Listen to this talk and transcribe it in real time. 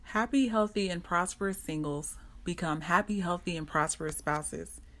Happy, healthy, and prosperous singles become happy, healthy, and prosperous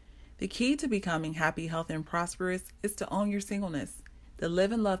spouses. The key to becoming happy, healthy, and prosperous is to own your singleness. The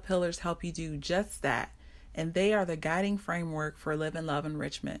Live and Love pillars help you do just that, and they are the guiding framework for Live and Love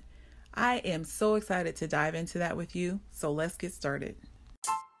enrichment. I am so excited to dive into that with you, so let's get started.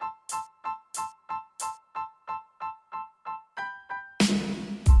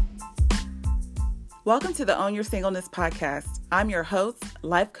 Welcome to the Own Your Singleness podcast. I'm your host,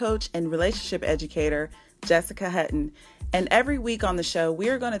 life coach, and relationship educator, Jessica Hutton. And every week on the show, we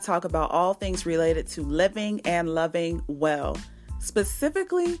are going to talk about all things related to living and loving well.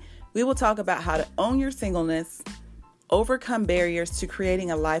 Specifically, we will talk about how to own your singleness, overcome barriers to creating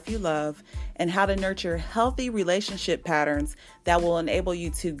a life you love, and how to nurture healthy relationship patterns that will enable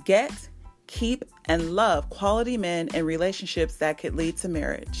you to get, keep, and love quality men and relationships that could lead to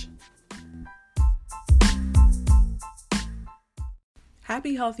marriage.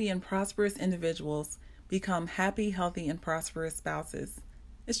 Happy, healthy, and prosperous individuals become happy, healthy, and prosperous spouses.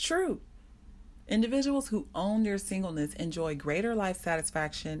 It's true. Individuals who own their singleness enjoy greater life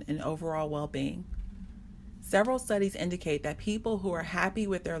satisfaction and overall well-being. Several studies indicate that people who are happy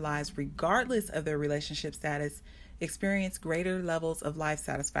with their lives regardless of their relationship status experience greater levels of life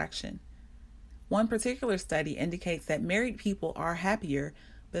satisfaction. One particular study indicates that married people are happier,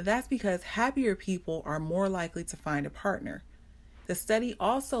 but that's because happier people are more likely to find a partner. The study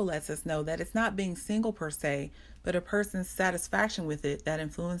also lets us know that it's not being single per se, but a person's satisfaction with it that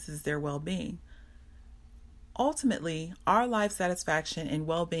influences their well-being. Ultimately, our life satisfaction and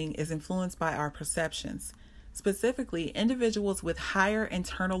well-being is influenced by our perceptions. Specifically, individuals with higher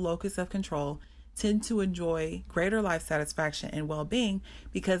internal locus of control tend to enjoy greater life satisfaction and well-being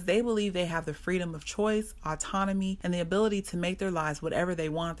because they believe they have the freedom of choice, autonomy, and the ability to make their lives whatever they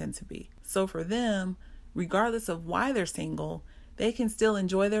want them to be. So for them, regardless of why they're single, they can still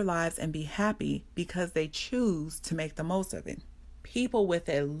enjoy their lives and be happy because they choose to make the most of it. People with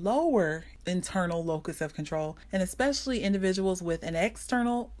a lower internal locus of control, and especially individuals with an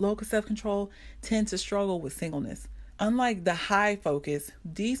external locus of control, tend to struggle with singleness. Unlike the high focus,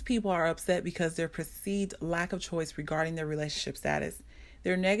 these people are upset because their perceived lack of choice regarding their relationship status.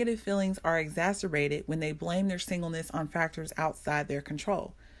 Their negative feelings are exacerbated when they blame their singleness on factors outside their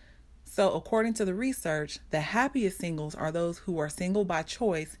control. So according to the research, the happiest singles are those who are single by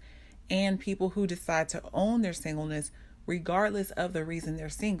choice and people who decide to own their singleness regardless of the reason they're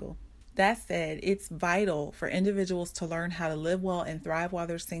single. That said, it's vital for individuals to learn how to live well and thrive while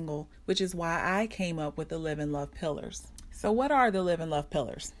they're single, which is why I came up with the Live and Love pillars. So what are the Live and Love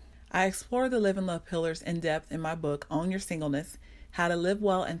pillars? I explore the Live and Love pillars in depth in my book, Own Your Singleness, How to Live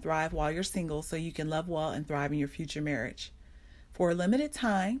Well and Thrive While You're Single so you can love well and thrive in your future marriage. For a limited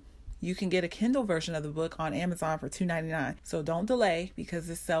time, you can get a Kindle version of the book on Amazon for $2.99. So don't delay because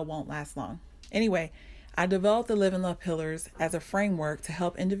this sale won't last long. Anyway, I developed the Live and Love pillars as a framework to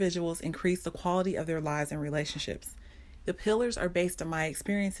help individuals increase the quality of their lives and relationships. The pillars are based on my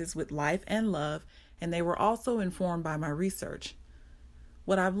experiences with life and love, and they were also informed by my research.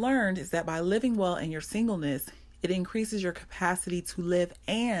 What I've learned is that by living well in your singleness, it increases your capacity to live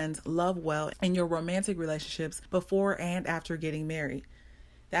and love well in your romantic relationships before and after getting married.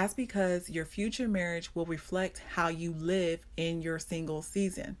 That's because your future marriage will reflect how you live in your single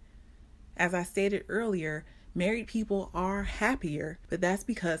season. As I stated earlier, married people are happier, but that's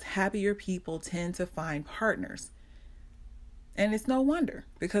because happier people tend to find partners. And it's no wonder,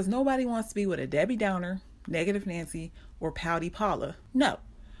 because nobody wants to be with a Debbie Downer, negative Nancy, or pouty Paula. No,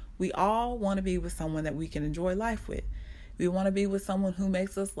 we all want to be with someone that we can enjoy life with. We want to be with someone who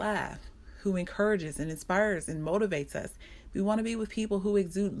makes us laugh, who encourages and inspires and motivates us. We want to be with people who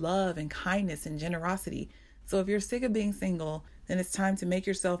exude love and kindness and generosity. So if you're sick of being single, then it's time to make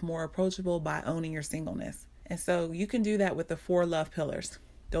yourself more approachable by owning your singleness. And so you can do that with the 4 love pillars.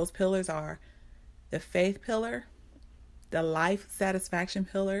 Those pillars are the faith pillar, the life satisfaction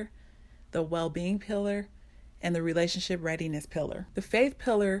pillar, the well-being pillar, and the relationship readiness pillar. The faith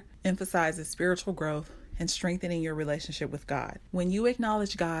pillar emphasizes spiritual growth and strengthening your relationship with God. When you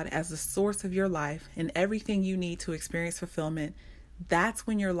acknowledge God as the source of your life and everything you need to experience fulfillment, that's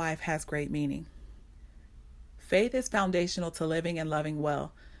when your life has great meaning. Faith is foundational to living and loving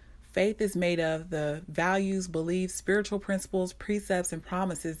well. Faith is made of the values, beliefs, spiritual principles, precepts, and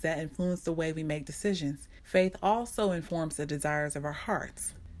promises that influence the way we make decisions. Faith also informs the desires of our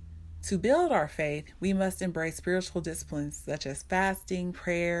hearts. To build our faith, we must embrace spiritual disciplines such as fasting,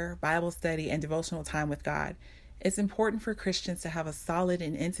 prayer, Bible study, and devotional time with God. It's important for Christians to have a solid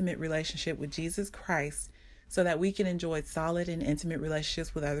and intimate relationship with Jesus Christ so that we can enjoy solid and intimate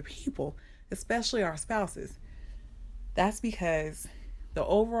relationships with other people, especially our spouses. That's because The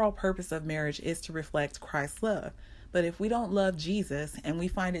overall purpose of marriage is to reflect Christ's love. But if we don't love Jesus and we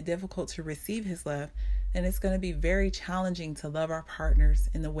find it difficult to receive his love, then it's going to be very challenging to love our partners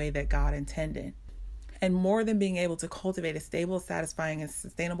in the way that God intended. And more than being able to cultivate a stable, satisfying, and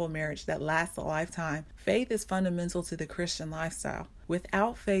sustainable marriage that lasts a lifetime, faith is fundamental to the Christian lifestyle.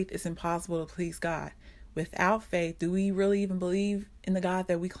 Without faith, it's impossible to please God. Without faith, do we really even believe in the God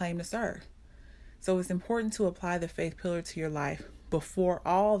that we claim to serve? So it's important to apply the faith pillar to your life before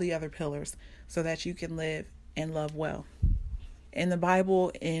all the other pillars so that you can live and love well. In the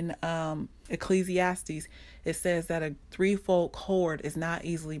Bible, in Ecclesiastes, it says that a threefold cord is not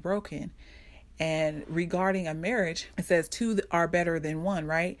easily broken. And regarding a marriage, it says two are better than one,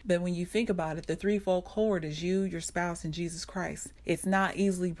 right? But when you think about it, the threefold cord is you, your spouse, and Jesus Christ. It's not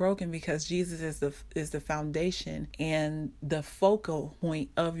easily broken because Jesus is the foundation and the focal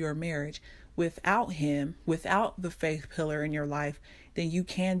point of your marriage. Without him, without the faith pillar in your life, then you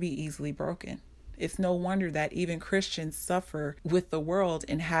can be easily broken. It's no wonder that even Christians suffer with the world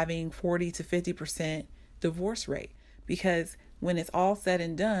in having 40 to 50% divorce rate, because when it's all said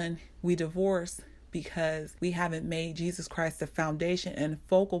and done, we divorce because we haven't made Jesus Christ the foundation and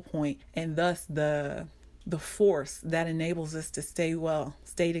focal point, and thus the force that enables us to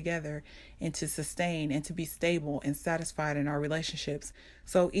stay together, and to sustain and to be stable and satisfied in our relationships.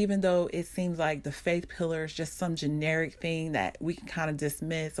 So even though it seems like the faith pillar is just some generic thing that we can kind of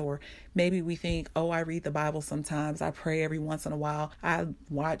dismiss, or maybe we think, oh, I read the Bible sometimes, I pray every once in a while, I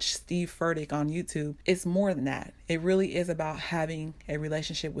watch Steve Furtick on YouTube. It's more than that. It really is about having a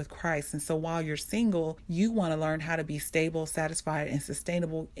relationship with Christ. And so while you're single, you want to learn how to be stable, satisfied, and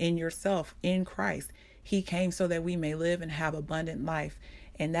sustainable in yourself, in Christ. He came so that we may live and have abundant life.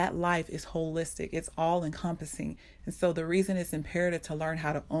 And that life is holistic. It's all encompassing. And so the reason it's imperative to learn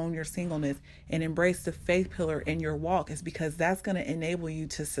how to own your singleness and embrace the faith pillar in your walk is because that's going to enable you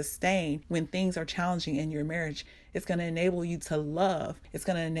to sustain when things are challenging in your marriage. It's going to enable you to love. It's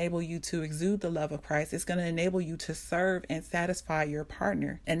going to enable you to exude the love of Christ. It's going to enable you to serve and satisfy your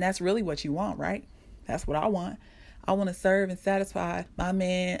partner. And that's really what you want, right? That's what I want. I want to serve and satisfy my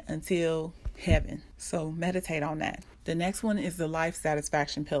man until heaven. So meditate on that. The next one is the life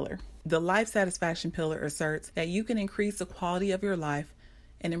satisfaction pillar. The life satisfaction pillar asserts that you can increase the quality of your life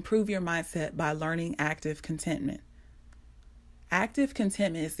and improve your mindset by learning active contentment. Active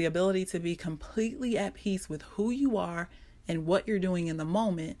contentment is the ability to be completely at peace with who you are and what you're doing in the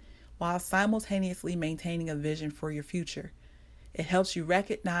moment, while simultaneously maintaining a vision for your future. It helps you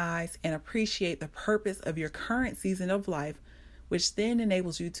recognize and appreciate the purpose of your current season of life, which then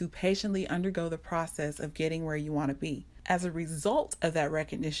enables you to patiently undergo the process of getting where you want to be. As a result of that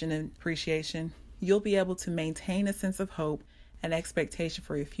recognition and appreciation, you'll be able to maintain a sense of hope and expectation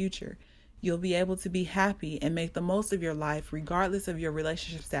for your future. You'll be able to be happy and make the most of your life regardless of your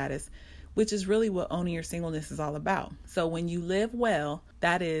relationship status, which is really what owning your singleness is all about. So when you live well,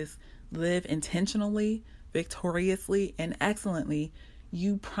 that is, live intentionally, victoriously, and excellently,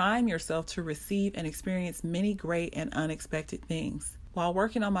 you prime yourself to receive and experience many great and unexpected things. While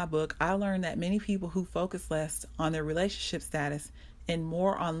working on my book, I learned that many people who focus less on their relationship status and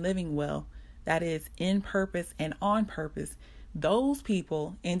more on living well, that is, in purpose and on purpose, those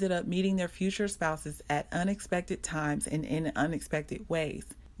people ended up meeting their future spouses at unexpected times and in unexpected ways.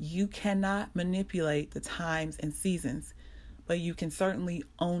 You cannot manipulate the times and seasons, but you can certainly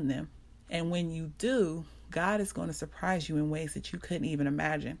own them. And when you do, God is going to surprise you in ways that you couldn't even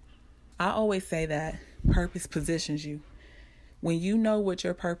imagine. I always say that purpose positions you. When you know what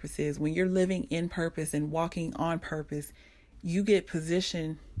your purpose is, when you're living in purpose and walking on purpose, you get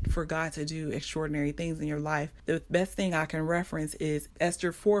positioned for God to do extraordinary things in your life. The best thing I can reference is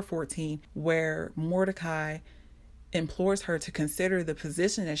Esther 4:14, where Mordecai implores her to consider the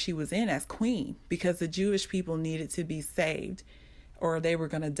position that she was in as queen, because the Jewish people needed to be saved or they were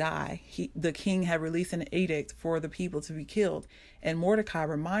going to die. The king had released an edict for the people to be killed. And Mordecai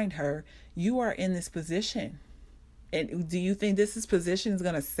reminded her, you are in this position. And do you think this position is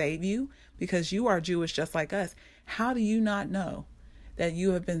going to save you? Because you are Jewish just like us. How do you not know that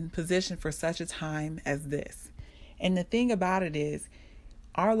you have been positioned for such a time as this? And the thing about it is,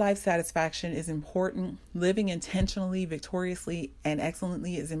 our life satisfaction is important. Living intentionally, victoriously, and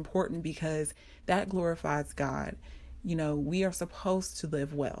excellently is important because that glorifies God. You know, we are supposed to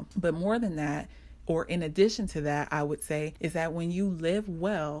live well. But more than that, or in addition to that, I would say, is that when you live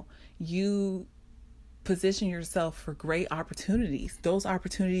well, you position yourself for great opportunities. Those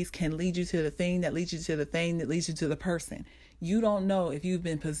opportunities can lead you to the thing that leads you to the thing that leads you to the person. You don't know if you've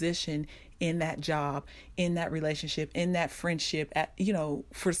been positioned in that job, in that relationship, in that friendship,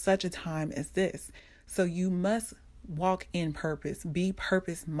 for such a time as this. So you must walk in purpose, be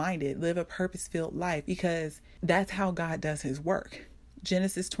purpose minded, live a purpose filled life, because that's how God does his work.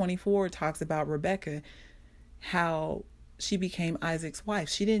 Genesis 24 talks about Rebecca, how she became Isaac's wife.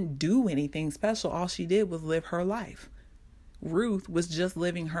 She didn't do anything special. All she did was live her life. Ruth was just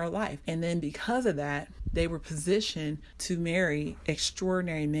living her life. And then because of that, they were positioned to marry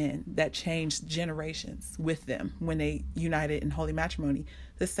extraordinary men that changed generations with them when they united in holy matrimony.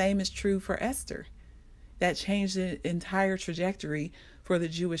 The same is true for Esther. That changed the entire trajectory for the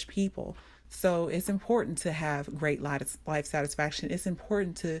Jewish people. So it's important to have great life satisfaction. It's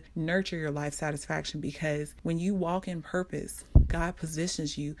important to nurture your life satisfaction, because when you walk in purpose, God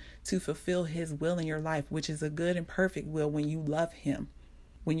positions you to fulfill his will in your life, which is a good and perfect will when you love him,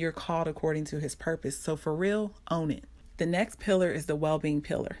 when you're called according to his purpose. So for real, own it. The next pillar is the well-being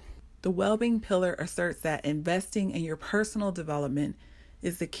pillar. The well-being pillar asserts that investing in your personal development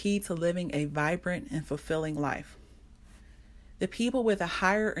is the key to living a vibrant and fulfilling life. The people with a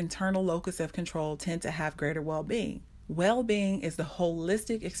higher internal locus of control tend to have greater well-being. Well-being is the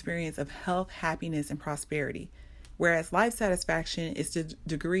holistic experience of health, happiness, and prosperity, whereas life satisfaction is the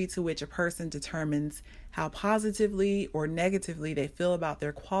degree to which a person determines how positively or negatively they feel about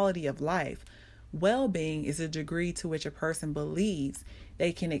their quality of life. Well-being is a degree to which a person believes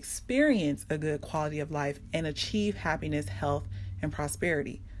they can experience a good quality of life and achieve happiness, health, and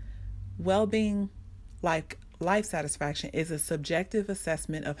prosperity. Well-being, like life satisfaction, is a subjective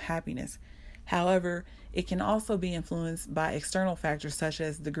assessment of happiness. However, it can also be influenced by external factors such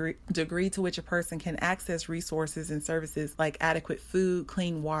as the degree to which a person can access resources and services like adequate food,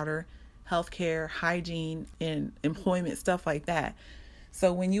 clean water, healthcare, hygiene, and employment, stuff like that.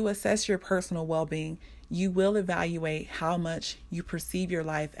 So when you assess your personal well-being, you will evaluate how much you perceive your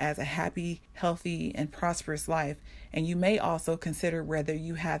life as a happy, healthy, and prosperous life. And you may also consider whether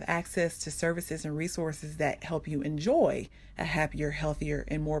you have access to services and resources that help you enjoy a happier, healthier,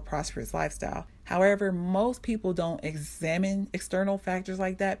 and more prosperous lifestyle. However, most people don't examine external factors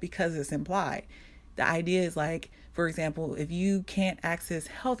like that because it's implied. The idea is like, for example, if you can't access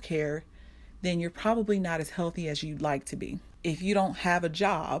healthcare, then you're probably not as healthy as you'd like to be. If you don't have a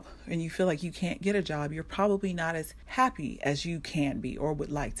job and you feel like you can't get a job, you're probably not as happy as you can be or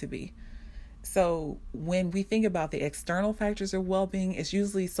would like to be. So when we think about the external factors of well-being, it's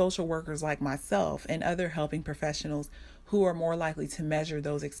usually social workers like myself and other helping professionals who are more likely to measure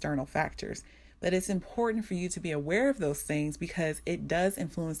those external factors. But it's important for you to be aware of those things because it does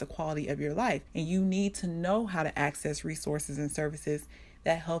influence the quality of your life. And you need to know how to access resources and services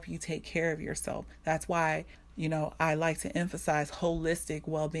that help you take care of yourself. That's why, I like to emphasize holistic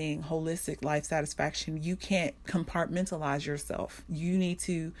well-being, holistic life satisfaction. You can't compartmentalize yourself. You need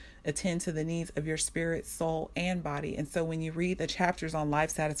to attend to the needs of your spirit, soul, and body. And so when you read the chapters on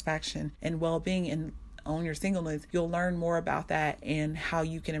life satisfaction and well-being and Own Your Singleness, you'll learn more about that and how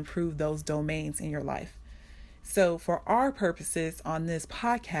you can improve those domains in your life. So for our purposes on this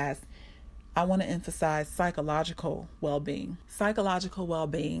podcast, I want to emphasize psychological well-being. Psychological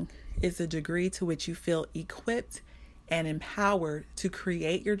well-being is a degree to which you feel equipped and empowered to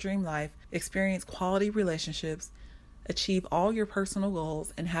create your dream life, experience quality relationships, achieve all your personal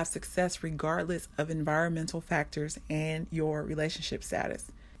goals, and have success regardless of environmental factors and your relationship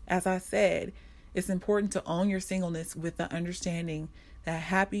status. As I said, it's important to own your singleness with the understanding that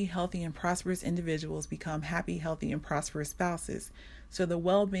happy, healthy, and prosperous individuals become happy, healthy, and prosperous spouses. So the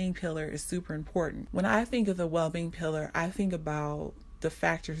well-being pillar is super important. When I think of the well-being pillar, I think about the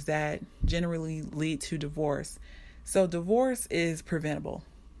factors that generally lead to divorce. So divorce is preventable.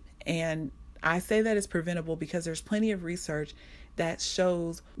 And I say that it's preventable because there's plenty of research that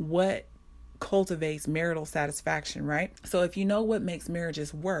shows what cultivates marital satisfaction, right? So if you know what makes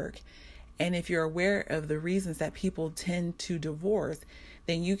marriages work, and if you're aware of the reasons that people tend to divorce,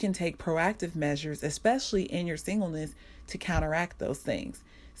 then you can take proactive measures, especially in your singleness, to counteract those things.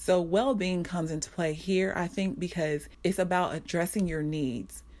 So well-being comes into play here, I think, because it's about addressing your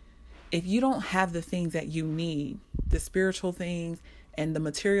needs. If you don't have the things that you need, the spiritual things and the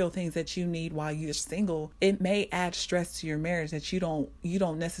material things that you need while you're single, it may add stress to your marriage that you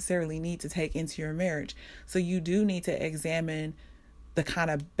don't necessarily need to take into your marriage. So you do need to examine the kind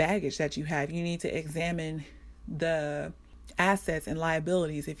of baggage that you have. You need to examine the assets and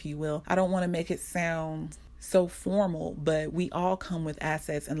liabilities, if you will. I don't want to make it sound so formal, but we all come with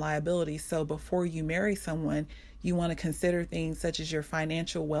assets and liabilities. So before you marry someone, you want to consider things such as your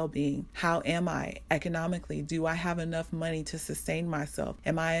financial well-being. How am I economically? Do I have enough money to sustain myself?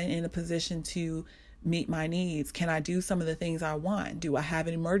 Am I in a position to meet my needs? Can I do some of the things I want? Do I have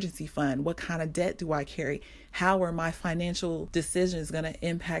an emergency fund? What kind of debt do I carry? How are my financial decisions going to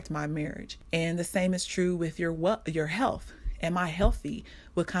impact my marriage? And the same is true with your health. Am I healthy?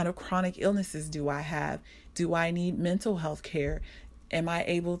 What kind of chronic illnesses do I have? Do I need mental health care? Am I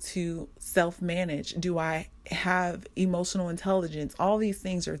able to self-manage? Do I have emotional intelligence? All these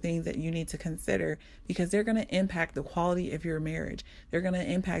things are things that you need to consider because they're going to impact the quality of your marriage. They're going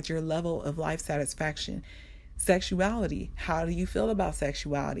to impact your level of life satisfaction. Sexuality. How do you feel about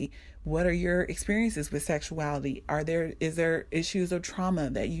sexuality? What are your experiences with sexuality? Is there issues of trauma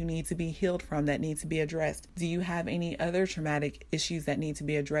that you need to be healed from, that need to be addressed? Do you have any other traumatic issues that need to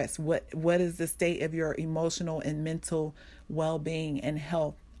be addressed? What is the state of your emotional and mental well-being and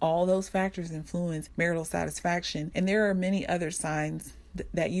health? All those factors influence marital satisfaction. And there are many other signs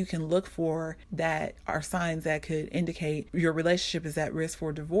that you can look for that are signs that could indicate your relationship is at risk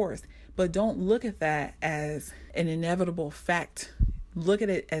for divorce. But don't look at that as an inevitable fact. Look at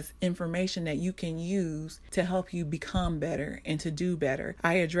it as information that you can use to help you become better and to do better.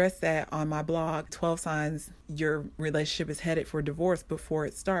 I address that on my blog, 12 Signs Your Relationship is Headed for Divorce Before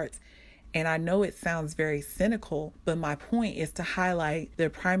It Starts. And I know it sounds very cynical, but my point is to highlight the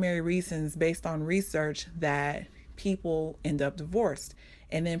primary reasons based on research that people end up divorced,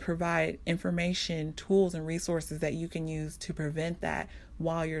 and then provide information, tools, and resources that you can use to prevent that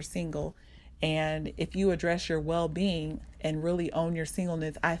while you're single. And if you address your well-being and really own your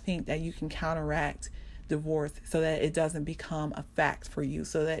singleness, I think that you can counteract divorce so that it doesn't become a fact for you,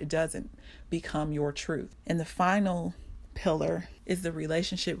 so that it doesn't become your truth. And the final pillar is the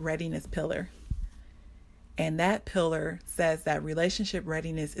relationship readiness pillar. And that pillar says that relationship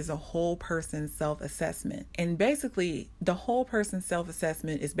readiness is a whole person self-assessment. And basically, the whole person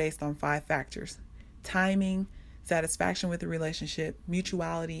self-assessment is based on 5 factors: timing, satisfaction with the relationship,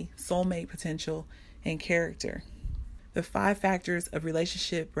 mutuality, soulmate potential, and character. The 5 factors of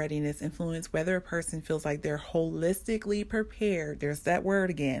relationship readiness influence whether a person feels like they're holistically prepared. There's that word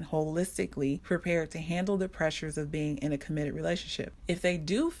again, holistically prepared to handle the pressures of being in a committed relationship. If they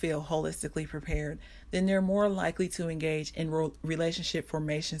do feel holistically prepared, then they're more likely to engage in relationship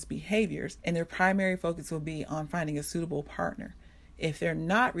formations behaviors, and their primary focus will be on finding a suitable partner. If they're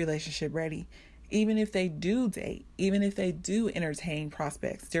not relationship ready, even if they do date, even if they do entertain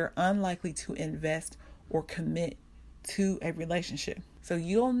prospects, they're unlikely to invest or commit to a relationship. So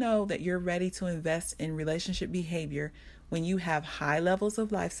you'll know that you're ready to invest in relationship behavior when you have high levels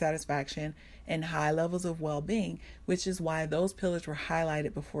of life satisfaction and high levels of well-being, which is why those pillars were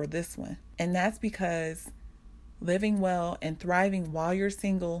highlighted before this one. And that's because living well and thriving while you're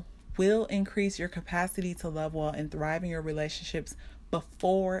single will increase your capacity to love well and thrive in your relationships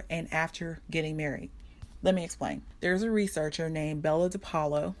before and after getting married. Let me explain. There's a researcher named Bella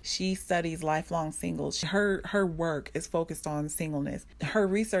DiPaolo. She studies lifelong singles. Her work is focused on singleness. Her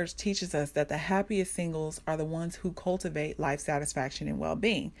research teaches us that the happiest singles are the ones who cultivate life satisfaction and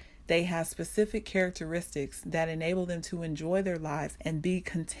well-being. They have specific characteristics that enable them to enjoy their lives and be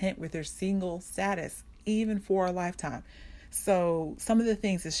content with their single status, even for a lifetime. So some of the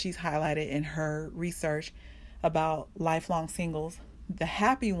things that she's highlighted in her research about lifelong singles, the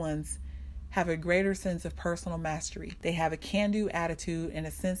happy ones have a greater sense of personal mastery. They have a can-do attitude and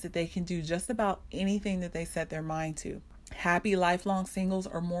a sense that they can do just about anything that they set their mind to. Happy lifelong singles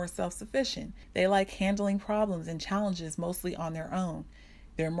are more self-sufficient. They like handling problems and challenges mostly on their own.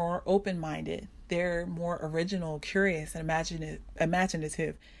 They're more open-minded. They're more original, curious, and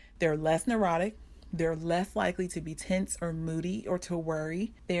imaginative. They're less neurotic. They're less likely to be tense or moody or to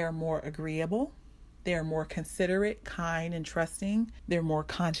worry. They are more agreeable. They are more considerate, kind, and trusting. They're more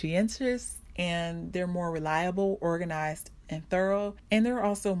conscientious, and they're more reliable, organized, and thorough. And they're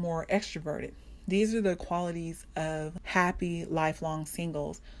also more extroverted. These are the qualities of happy, lifelong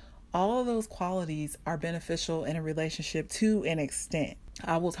singles. All of those qualities are beneficial in a relationship to an extent.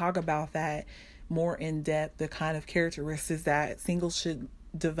 I will talk about that more in depth, the kind of characteristics that singles should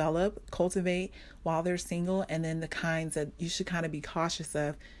develop, cultivate while they're single, and then the kinds that you should kind of be cautious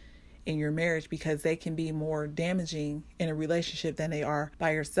of in your marriage because they can be more damaging in a relationship than they are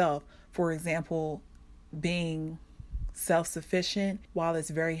by yourself. For example, being self-sufficient, while it's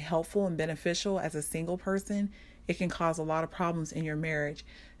very helpful and beneficial as a single person, it can cause a lot of problems in your marriage,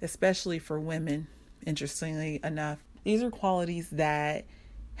 especially for women, interestingly enough. These are qualities that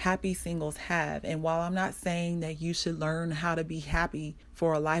happy singles have. And while I'm not saying that you should learn how to be happy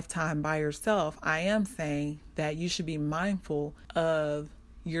for a lifetime by yourself, I am saying that you should be mindful of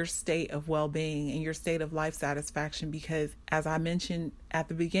your state of well-being and your state of life satisfaction, because as I mentioned at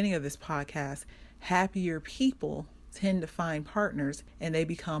the beginning of this podcast, happier people tend to find partners and they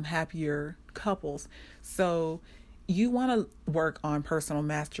become happier couples. So you want to work on personal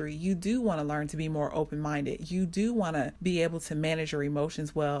mastery. You do want to learn to be more open-minded. You do want to be able to manage your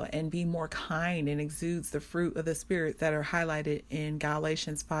emotions well and be more kind and exudes the fruit of the Spirit that are highlighted in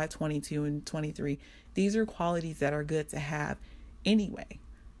Galatians 5:22 and 23. These are qualities that are good to have anyway.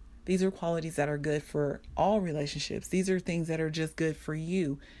 These are qualities that are good for all relationships. These are things that are just good for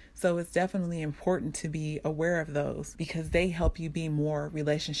you. So it's definitely important to be aware of those because they help you be more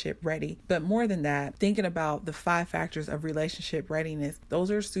relationship ready. But more than that, thinking about the 5 factors of relationship readiness,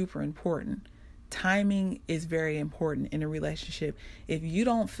 those are super important. Timing is very important in a relationship. If you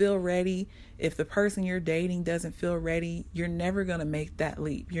don't feel ready, if the person you're dating doesn't feel ready, you're never going to make that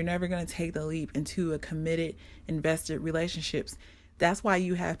leap. You're never going to take the leap into a committed, invested relationships. That's why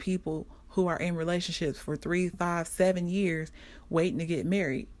you have people who are in relationships for 3, 5, 7 years waiting to get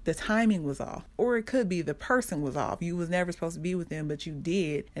married. The timing was off. Or it could be the person was off. You was never supposed to be with them, but you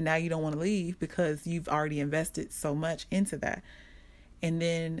did. And now you don't want to leave because you've already invested so much into that. And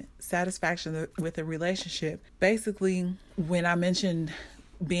then satisfaction with a relationship. Basically, when I mentioned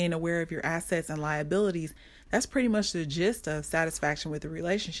being aware of your assets and liabilities, that's pretty much the gist of satisfaction with a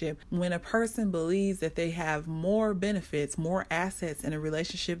relationship. When a person believes that they have more benefits, more assets in a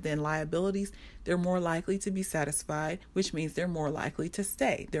relationship than liabilities, they're more likely to be satisfied, which means they're more likely to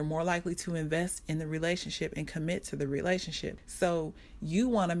stay. They're more likely to invest in the relationship and commit to the relationship. So you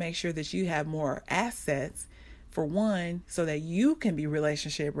want to make sure that you have more assets, for one, so that you can be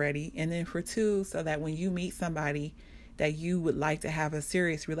relationship ready. And then for 2, so that when you meet somebody that you would like to have a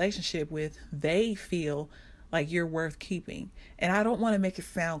serious relationship with, they feel like you're worth keeping. And I don't want to make it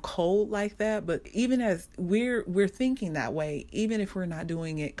sound cold like that, but even as we're thinking that way, even if we're not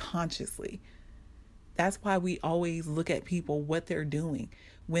doing it consciously, that's why we always look at people, what they're doing.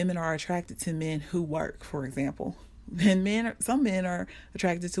 Women are attracted to men who work, for example. And some men are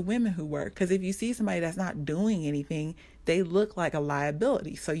attracted to women who work. Because if you see somebody that's not doing anything, they look like a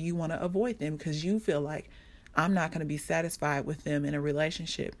liability. So you want to avoid them because you feel like, I'm not going to be satisfied with them in a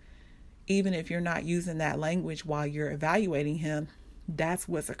relationship. Even if you're not using that language while you're evaluating him, that's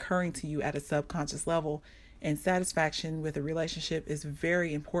what's occurring to you at a subconscious level. And satisfaction with a relationship is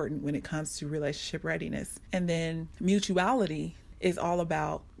very important when it comes to relationship readiness. And then mutuality is all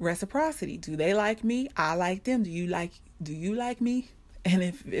about reciprocity. Do they like me? I like them. Do you like me? And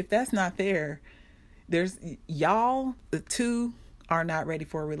if that's not there, there's y'all, the two are not ready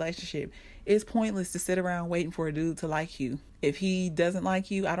for a relationship. It's pointless to sit around waiting for a dude to like you. If he doesn't like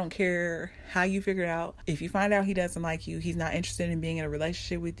you, I don't care how you figure it out. If you find out he doesn't like you, he's not interested in being in a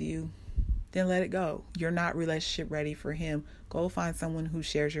relationship with you, then let it go. You're not relationship ready for him. Go find someone who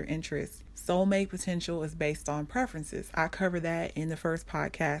shares your interests. Soulmate potential is based on preferences. I covered that in the first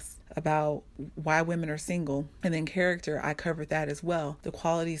podcast about why women are single. And then character, I covered that as well. The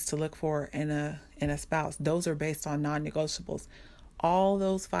qualities to look for in a spouse. Those are based on non-negotiables. All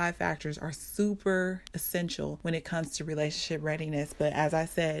those 5 factors are super essential when it comes to relationship readiness. But as I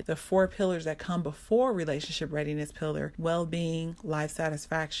said, the 4 pillars that come before relationship readiness pillar, well-being, life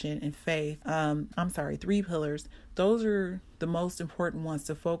satisfaction, and faith. 3 pillars. Those are the most important ones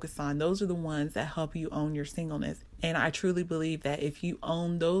to focus on. Those are the ones that help you own your singleness. And I truly believe that if you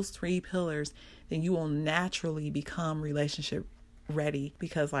own those 3 pillars, then you will naturally become relationship ready,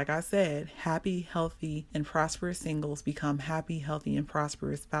 because like I said, happy, healthy, and prosperous singles become happy, healthy, and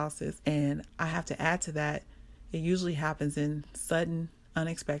prosperous spouses. And I have to add to that, it usually happens in sudden,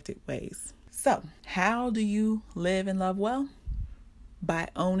 unexpected ways. So, how do you live and love well? By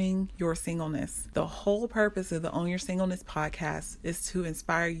owning your singleness. The whole purpose of the Own Your Singleness podcast is to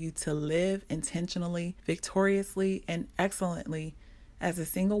inspire you to live intentionally, victoriously, and excellently as a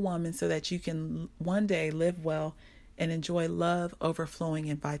single woman so that you can one day live well and enjoy love overflowing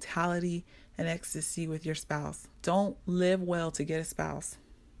in vitality and ecstasy with your spouse. Don't live well to get a spouse.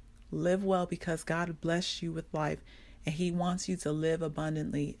 Live well because God blessed you with life and He wants you to live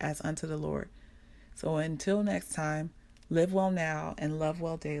abundantly as unto the Lord. So until next time, live well now and love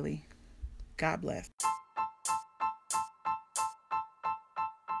well daily. God bless.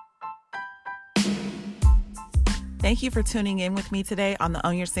 Thank you for tuning in with me today on the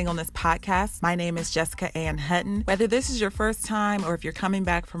Own Your Singleness podcast. My name is Jessica Ann Hutton. Whether this is your first time or if you're coming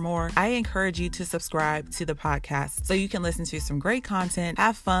back for more, I encourage you to subscribe to the podcast so you can listen to some great content,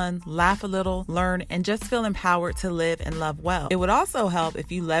 have fun, laugh a little, learn, and just feel empowered to live and love well. It would also help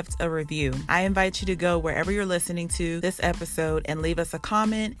if you left a review. I invite you to go wherever you're listening to this episode and leave us a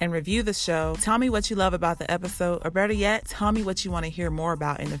comment and review the show. Tell me what you love about the episode, or better yet, tell me what you want to hear more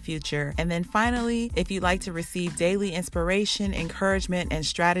about in the future. And then finally, if you'd like to receive daily daily inspiration, encouragement, and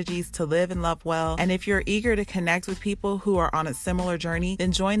strategies to live and love well. And if you're eager to connect with people who are on a similar journey,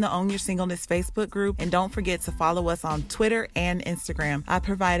 then join the Own Your Singleness Facebook group, and don't forget to follow us on Twitter and Instagram. I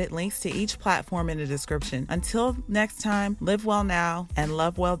provided links to each platform in the description. Until next time, live well now and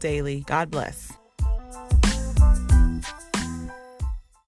love well daily. God bless.